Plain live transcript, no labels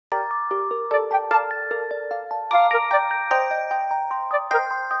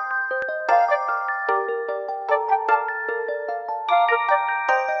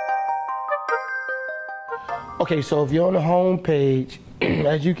Okay, so if you're on the home page,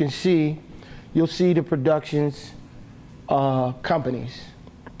 as you can see, you'll see the productions companies.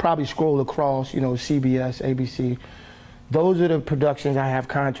 Probably scroll across, you know, CBS, ABC. Those are the productions I have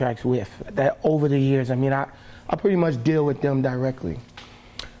contracts with that over the years. I mean, I pretty much deal with them directly.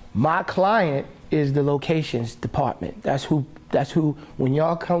 My client is the locations department. That's who, when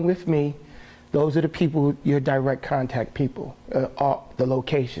y'all come with me, those are the people, your direct contact people, are the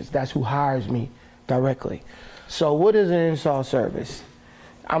locations. That's who hires me directly. So what is an install service?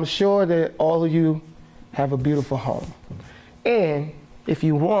 I'm sure that all of you have a beautiful home. And if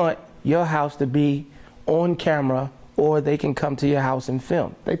you want your house to be on camera, or they can come to your house and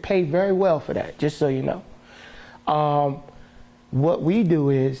film. They pay very well for that, just so you know. What we do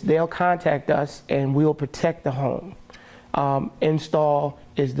is they'll contact us and we'll protect the home. Install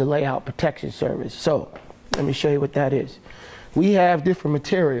is the layout protection service. So let me show you what that is. We have different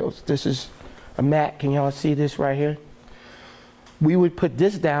materials. This is a mat. Can y'all see this right here? We would put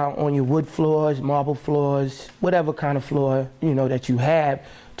this down on your wood floors, marble floors, whatever kind of floor, you know, that you have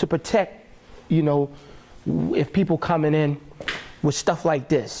to protect, you know, if people coming in with stuff like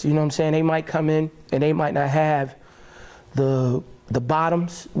this. You know what I'm saying? They might come in and they might not have the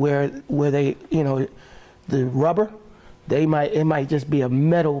bottoms where they, you know, the rubber. It might just be a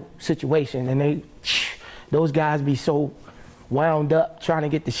metal situation, and those guys be so wound up trying to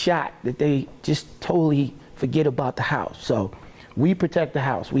get the shot that they just totally forget about the house. So we protect the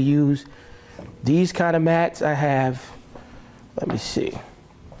house. We use these kind of mats. I have, let me see.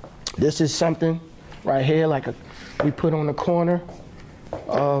 This is something right here, like we put on the corner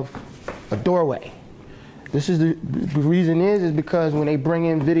of a doorway. This is the reason is because when they bring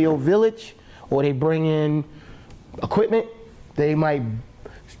in Video Village or they bring in equipment, they might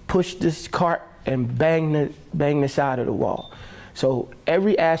push this cart and bang the side of the wall. So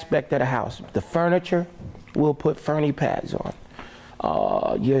every aspect of the house, the furniture, we'll put ferny pads on.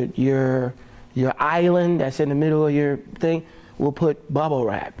 Your island that's in the middle of your thing, we'll put bubble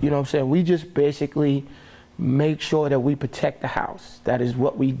wrap. You know what I'm saying? We just basically make sure that we protect the house. That is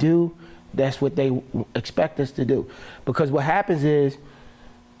what we do. That's what they expect us to do. Because what happens is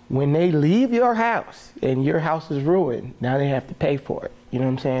when they leave your house and your house is ruined, now they have to pay for it. You know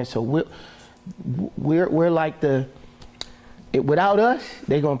what I'm saying? So we're like without us,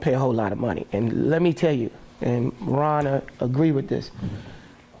 they're gonna pay a whole lot of money. And let me tell you, and Ron agree with this,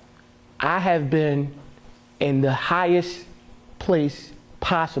 I have been in the highest place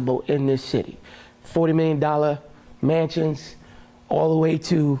possible in this city. $40 million mansions all the way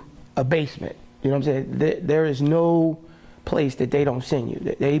to a basement. You know what I'm saying? There is no place that they don't send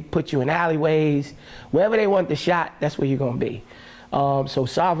you. They put you in alleyways. Wherever they want the shot, that's where you're going to be. So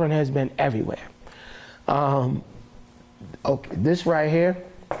Sovereign has been everywhere. Okay, this right here,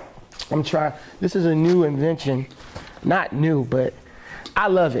 this is a new invention. Not new, but I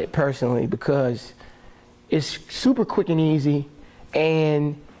love it personally because it's super quick and easy,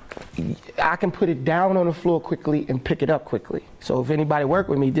 and I can put it down on the floor quickly and pick it up quickly. So if anybody work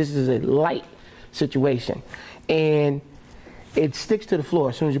with me, this is a light situation. And it sticks to the floor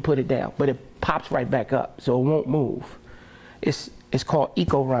as soon as you put it down, but it pops right back up, so it won't move. It's called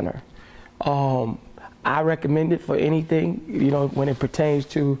Eco Runner. I recommend it for anything, you know, when it pertains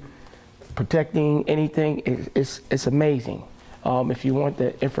to protecting anything. It's amazing. If you want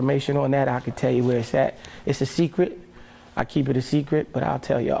the information on that, I can tell you where it's at. It's a secret. I keep it a secret, but I'll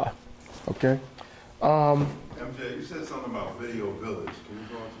tell y'all. Okay. MJ, you said something about Video Village. Can you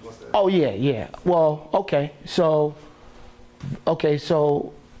go into what's that? Oh yeah. Well, okay. So,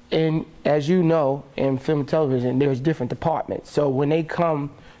 as you know, in film and television, there's different departments. So when they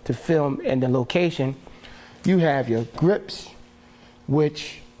come to film in the location, you have your grips,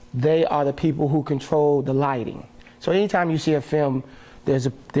 which they are the people who control the lighting. So anytime you see a film, there's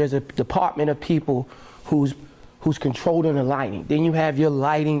a department of people who's controlling the lighting. Then you have your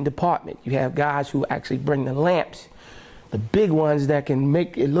lighting department. You have guys who actually bring the lamps, the big ones that can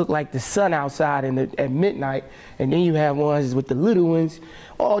make it look like the sun outside at midnight. And then you have ones with the little ones,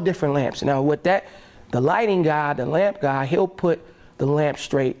 all different lamps. Now the lighting guy, the lamp guy, he'll put the lamp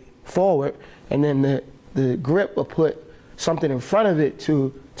straight forward, and then the grip will put something in front of it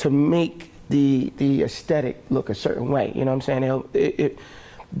to make the aesthetic look a certain way. You know what I'm saying?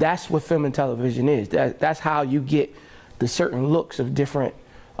 That's what film and television is. That's how you get the certain looks of different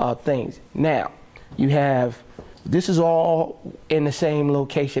things. Now, this is all in the same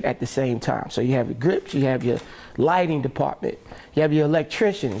location at the same time. So you have your grips, you have your lighting department, you have your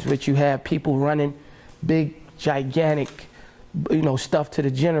electricians, which you have people running big, gigantic, you know, stuff to the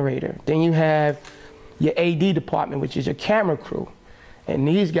generator. Then you have your AD department, which is your camera crew. And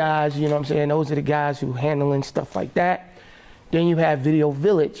these guys, you know what I'm saying, those are the guys who handling stuff like that. Then you have Video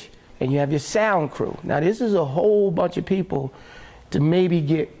Village, and you have your sound crew. Now this is a whole bunch of people to maybe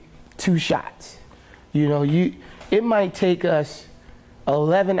get 2 shots. You know, it might take us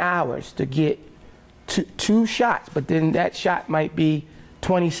 11 hours to get two shots, but then that shot might be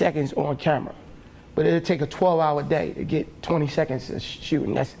 20 seconds on camera. But it'll take a 12-hour day to get 20 seconds of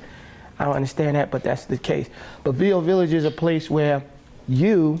shooting. I don't understand that, but that's the case. But Video Village is a place where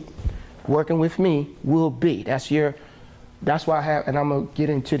you, working with me, will be. That's why I have, and I'm gonna get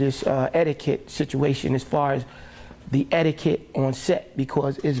into this etiquette situation as far as the etiquette on set,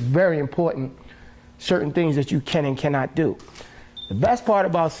 because it's very important, certain things that you can and cannot do. The best part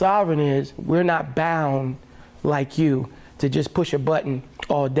about Sovereign is we're not bound like you to just push a button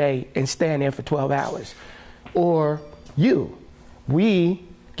all day and stand there for 12 hours. Or you. We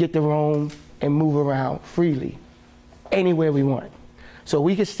get to roam and move around freely anywhere we want. So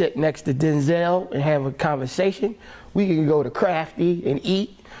we can sit next to Denzel and have a conversation. We can go to Crafty and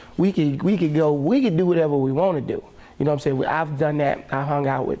eat. We can do whatever we want to do. You know what I'm saying? I've done that. I hung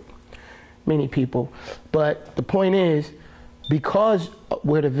out with many people. But the point is, because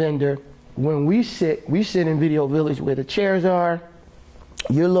we're the vendor, when we sit in Video Village where the chairs are,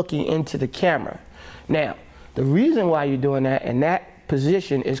 you're looking into the camera. Now, the reason why you're doing that, and that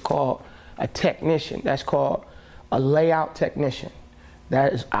position is called a technician. That's called a layout technician.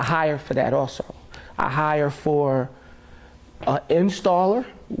 That is, I hire for that also. I hire for an installer,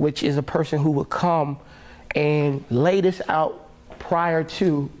 which is a person who will come and lay this out prior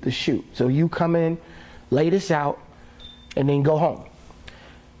to the shoot. So you come in, lay this out, and then go home.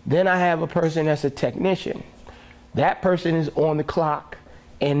 Then I have a person that's a technician. That person is on the clock,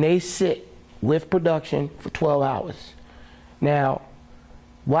 and they sit with production for 12 hours. Now,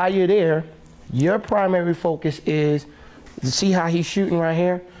 while you're there, your primary focus is to see how he's shooting right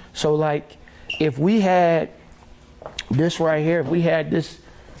here. So like, if we had this right here, if we had this,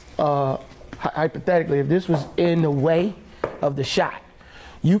 hypothetically, if this was in the way of the shot,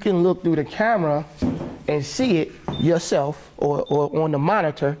 you can look through the camera and see it yourself or on the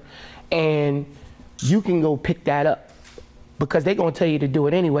monitor, and you can go pick that up, because they're gonna tell you to do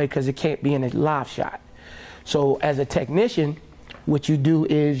it anyway because it can't be in a live shot. So as a technician, what you do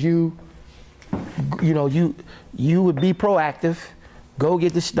is you would be proactive, go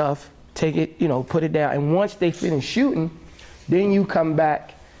get the stuff, take it, put it down, and once they finish shooting, then you come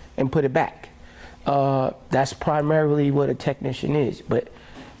back and put it back. That's primarily what a technician is, but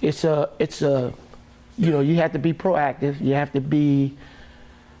you have to be proactive. You have to be,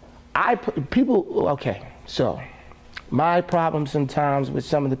 okay, so my problem sometimes with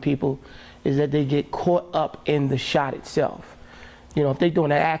some of the people is that they get caught up in the shot itself. If they're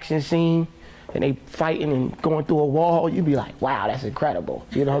doing an action scene and they fighting and going through a wall, you'd be like, wow, that's incredible.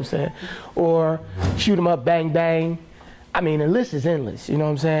 You know what I'm saying? Or shoot them up, bang, bang. I mean, the list is endless, you know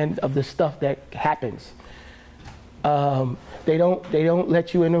what I'm saying, of the stuff that happens. They don't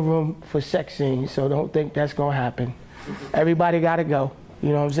let you in the room for sex scenes, so don't think that's gonna happen. Everybody gotta go, you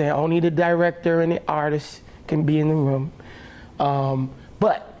know what I'm saying? Only the director and the artist can be in the room.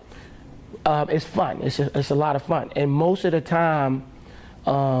 But it's fun, it's a lot of fun. And most of the time,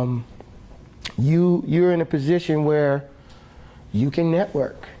 you're in a position where you can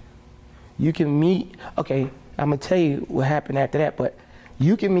network. You can meet, okay, I'm gonna tell you what happened after that, but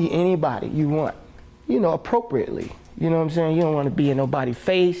you can meet anybody you want, appropriately. You know what I'm saying? You don't want to be in nobody's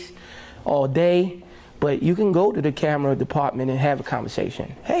face all day, but you can go to the camera department and have a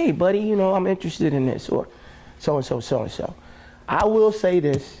conversation. Hey, buddy, I'm interested in this, or so-and-so, so-and-so. I will say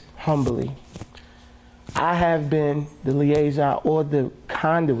this humbly. I have been the liaison or the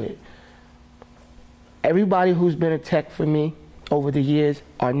conduit. Everybody who's been a tech for me over the years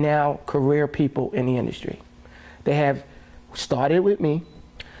are now career people in the industry. They have started with me,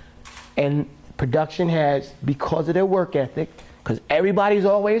 and production has, because of their work ethic, because everybody's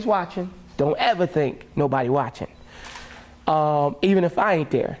always watching, don't ever think nobody watching. Even if I ain't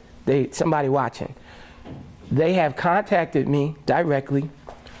there, somebody watching. They have contacted me directly,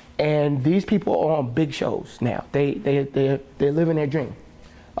 and these people are on big shows now. They're living their dream,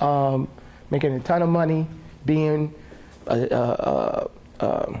 making a ton of money, being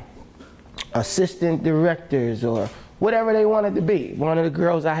assistant directors or whatever they wanted to be. One of the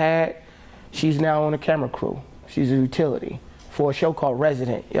girls I had, she's now on the camera crew. She's a utility for a show called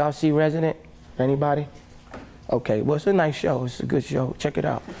Resident. Y'all see Resident? Anybody? Okay, well, it's a nice show. It's a good show. Check it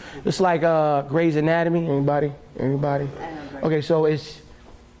out. It's like Grey's Anatomy. Anybody? Okay, so it's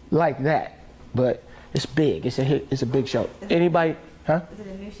like that, but it's big. It's a hit. It's a big show. Anybody? Huh? Is it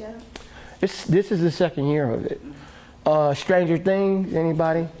a new show? This is the second year of it. Stranger Things,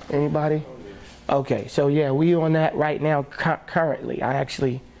 anybody? Anybody? Okay, so yeah, we on that right now currently. I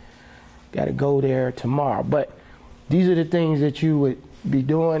actually got to go there tomorrow. But these are the things that you would be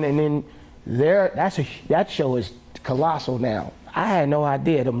doing, and then that show is colossal now. I had no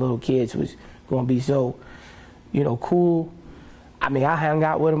idea them little kids was going to be so, cool. I mean, I hung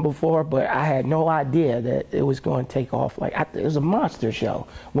out with them before, but I had no idea that it was going to take off. Like, it was a monster show.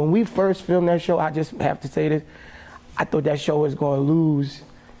 When we first filmed that show, I just have to say this, I thought that show was going to lose,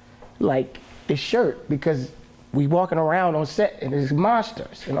 like, its shirt, because we walking around on set and there's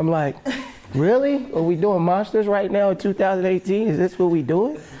monsters. And I'm like, really? Are we doing monsters right now in 2018? Is this what we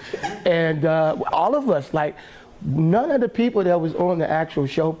doing? And all of us, like, none of the people that was on the actual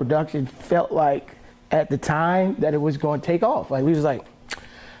show production felt like at the time that it was going to take off. Like, we was like,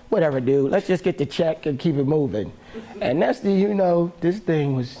 whatever, dude, let's just get the check and keep it moving. And that's this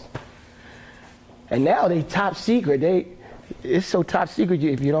thing was, and now they top secret. It's so top secret,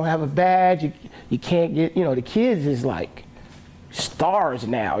 if you don't have a badge, you can't get, the kids is like stars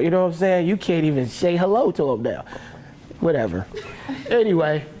now, you know what I'm saying? You can't even say hello to them now. Whatever.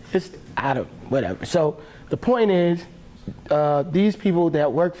 Anyway, it's whatever. So the point is, these people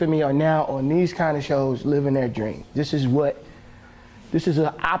that work for me are now on these kind of shows living their dream. This is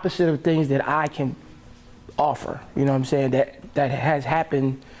the opposite of things that I can offer, you know what I'm saying, that has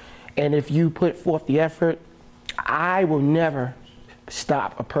happened. And if you put forth the effort, I will never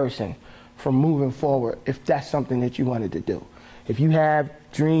stop a person from moving forward if that's something that you wanted to do. If you have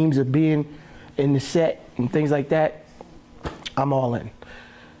dreams of being in the set and things like that, I'm all in.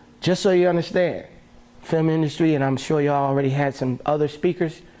 Just so you understand, film industry, and I'm sure y'all already had some other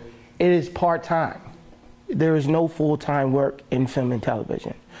speakers, it is part-time. There is no full-time work in film and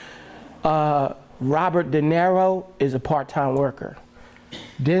television. Robert De Niro is a part-time worker.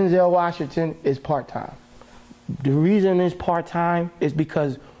 Denzel Washington is part-time. The reason it's part-time is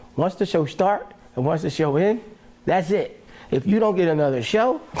because once the show starts and once the show ends, that's it. If you don't get another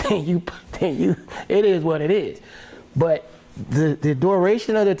show, then it is what it is. But the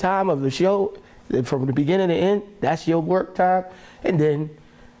duration of the time of the show, from the beginning to end, that's your work time. And then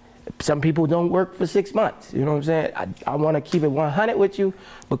some people don't work for 6 months. You know what I'm saying? I want to keep it 100 with you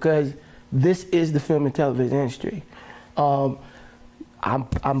because this is the film and television industry.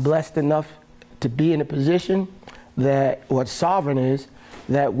 I'm blessed enough to be in a position that what sovereign is,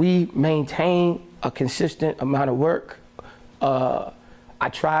 that we maintain a consistent amount of work. I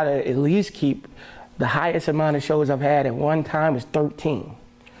try to at least keep the highest amount of shows I've had at one time is 13.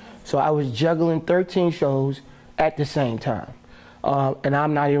 So I was juggling 13 shows at the same time. And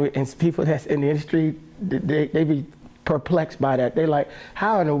I'm not even, and people that's in the industry, they be perplexed by that. They're like,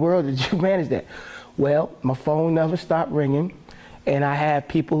 how in the world did you manage that? Well, my phone never stopped ringing. And I have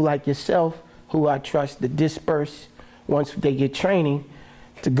people like yourself who I trust to disperse once they get training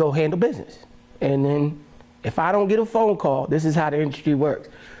to go handle business. And then if I don't get a phone call, this is how the industry works.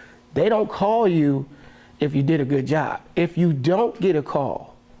 They don't call you if you did a good job. If you don't get a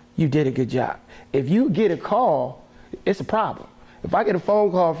call, you did a good job. If you get a call, it's a problem. If I get a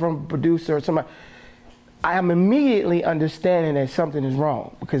phone call from a producer or somebody, I am immediately understanding that something is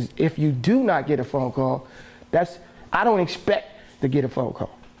wrong. Because if you do not get a phone call, I don't expect to get a phone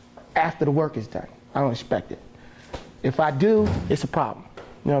call after the work is done. I don't expect it. If I do, it's a problem.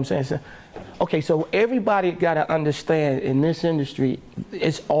 You know what I'm saying? Okay, so everybody got to understand in this industry,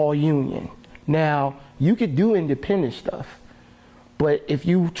 it's all union. Now, you could do independent stuff, but if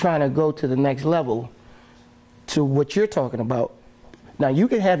you trying to go to the next level, to what you're talking about, now you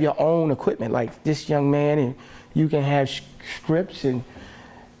can have your own equipment like this young man, and you can have scripts, and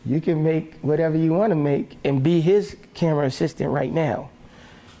you can make whatever you want to make and be his camera assistant right now.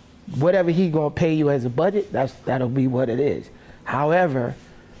 Whatever he gonna pay you as a budget, that'll be what it is. However,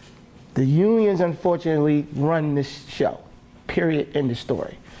 the unions unfortunately run this show, period, end of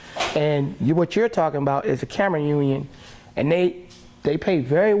story. And what you're talking about is a camera union, and they pay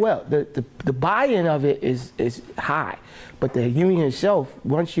very well. The buy-in of it is high, but the union itself,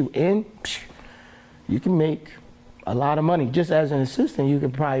 once you in, you can make a lot of money. Just as an assistant, you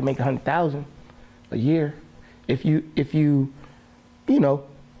could probably make $100,000 a year if you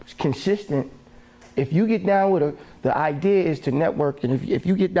consistent. If you get down with the idea is to network, and if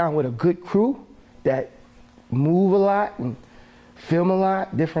you get down with a good crew that move a lot and film a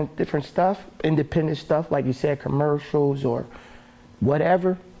lot, different stuff, independent stuff, like you said, commercials or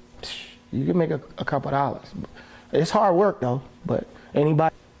whatever, you can make a couple dollars. It's hard work though, but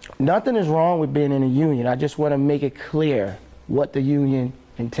nothing is wrong with being in a union. I just want to make it clear what the union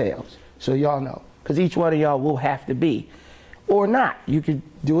entails, so y'all know. Because each one of y'all will have to be, or not. You could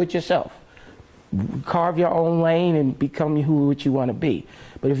do it yourself. carve your own lane and become what you want to be.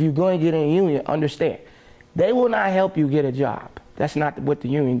 But if you're going to get in a union, understand, they will not help you get a job. That's not what the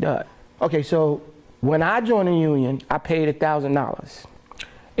union does. Okay, so when I joined the union, I paid $1,000.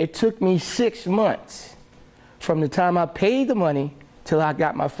 It took me 6 months from the time I paid the money till I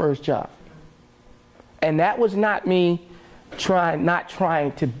got my first job. And that was not me not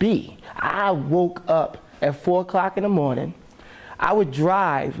trying to be. I woke up at 4 o'clock in the morning. I would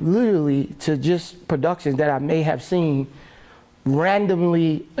drive literally to just productions that I may have seen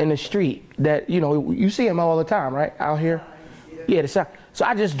randomly in the street that, you know, you see them all the time, right? Out here? Yeah, so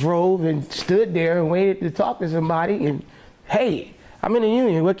I just drove and stood there and waited to talk to somebody and, hey, I'm in the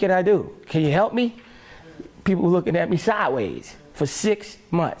union, what can I do? Can you help me? People were looking at me sideways for 6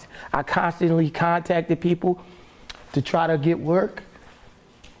 months. I constantly contacted people to try to get work.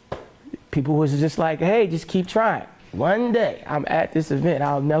 People was just like, hey, just keep trying. One day, I'm at this event.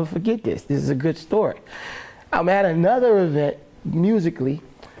 I'll never forget this. This is a good story. I'm at another event, musically,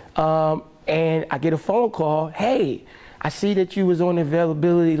 and I get a phone call. Hey, I see that you was on the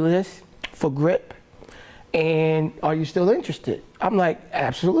availability list for GRIP, and are you still interested? I'm like,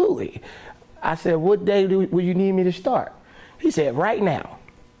 absolutely. I said, what day will you need me to start? He said, right now.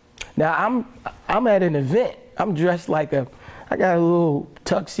 Now, I'm at an event. I'm dressed like I got a little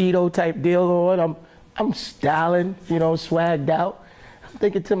tuxedo type deal on. I'm styling, you know, swagged out. I'm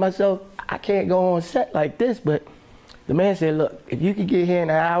thinking to myself, I can't go on set like this, but the man said, look, if you can get here in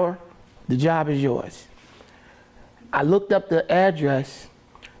an hour, the job is yours. I looked up the address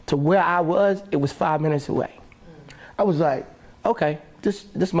to where I was, it was 5 minutes away. I was like, okay,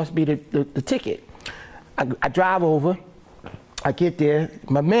 this must be the ticket. I drive over, I get there,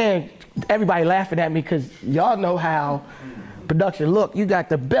 my man, everybody laughing at me because y'all know how production look. You got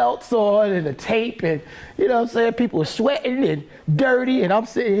the belts on and the tape and, you know what I'm saying, people are sweating and dirty and I'm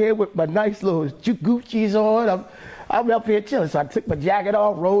sitting here with my nice little Gucci's on. I'm up here chilling. So I took my jacket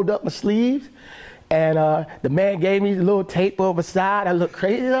off, rolled up my sleeves, and the man gave me the little tape over the side. I look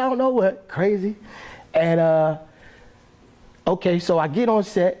crazy, I don't know what, crazy. And okay, so I get on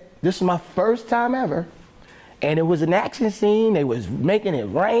set. This is my first time ever. And it was an action scene. They was making it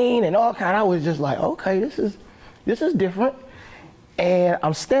rain and all kind. I was just like, okay, this is different. And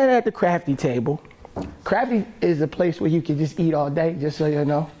I'm standing at the Crafty table. Crafty is a place where you can just eat all day, just so you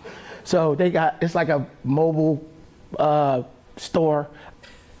know. So it's like a mobile store.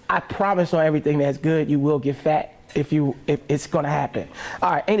 I promise on everything that's good, you will get fat if it's gonna happen.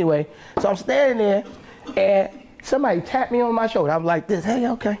 All right, anyway, so I'm standing there and somebody tapped me on my shoulder. I'm like this, hey,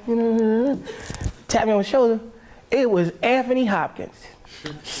 okay. Tapped me on the shoulder. It was Anthony Hopkins,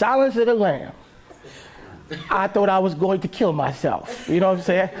 Silence of the Lamb. I thought I was going to kill myself. You know what I'm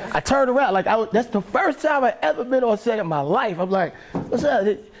saying? I turned around, like that's the first time I ever been on set in my life. I'm like, what's up?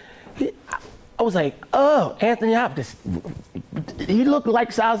 I was like, oh, Anthony Hopkins. He looked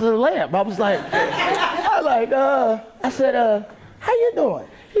like Silence of the Lamb. I was like, I said, how you doing?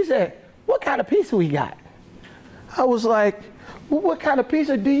 He said, what kind of pizza we got? I was like, well, what kind of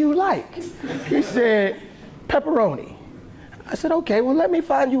pizza do you like? He said, pepperoni. I said, okay, well, let me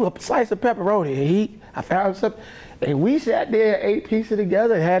find you a slice of pepperoni. I found something, and we sat there and ate pizza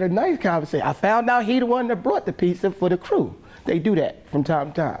together and had a nice conversation. I found out he the one that brought the pizza for the crew. They do that from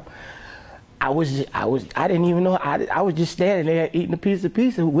time to time. I didn't even know, I was just standing there eating a piece of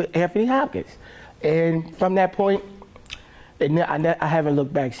pizza with Anthony Hopkins. And from that point, I haven't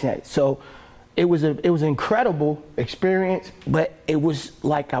looked back since. So it was an incredible experience, but it was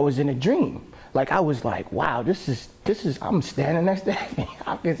like I was in a dream. Like I was like, wow, this is, I'm standing next to Anthony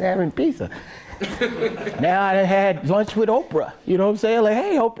Hopkins having pizza. Now I had lunch with Oprah, you know what I'm saying? Like,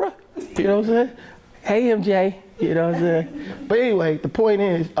 hey, Oprah, you know what I'm saying? Hey, MJ, you know what I'm saying? But anyway, the point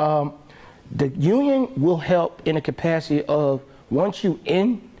is, the union will help in the capacity of once you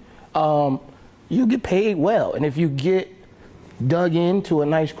in, you get paid well. And if you get dug into a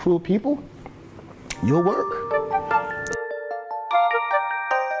nice crew of people, you'll work.